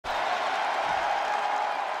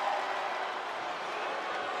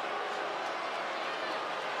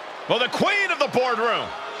Well, the queen of the boardroom,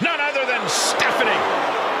 none other than Stephanie.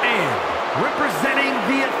 And representing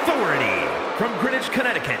the authority from Greenwich,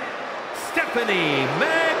 Connecticut, Stephanie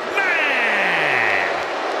Mcmahon.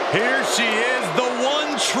 Here she is, the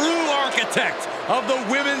one true architect of the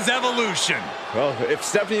women's evolution. Well, if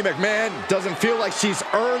Stephanie McMahon doesn't feel like she's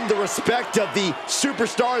earned the respect of the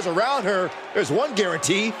superstars around her, there's one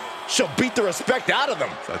guarantee: she'll beat the respect out of them.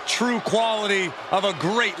 It's a true quality of a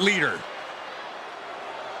great leader.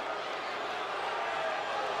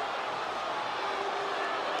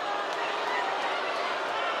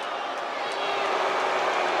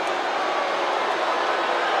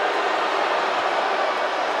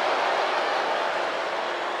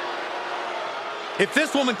 If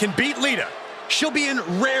this woman can beat Lita, she'll be in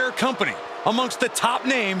rare company amongst the top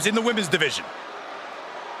names in the women's division.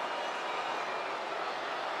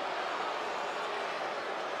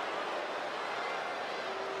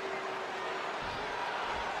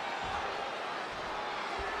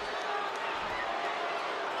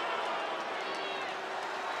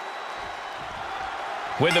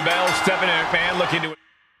 With the bell, Stephanie McMahon looking to...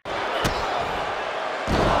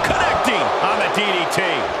 Connecting on the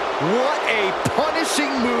DDT. What a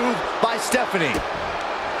punishing move by Stephanie.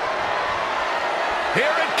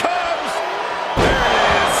 Here it comes! There it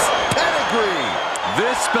is. Pedigree.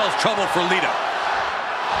 This spells trouble for Lita.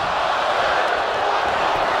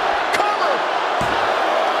 Cover.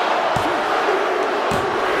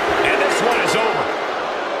 And this one is over.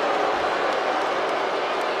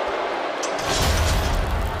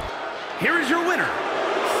 Here is your winner,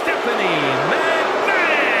 Stephanie Mcmahon.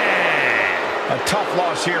 A tough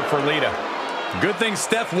loss here for Lita. Good thing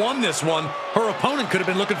Steph won this one. Her opponent could have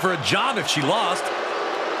been looking for a job if she lost.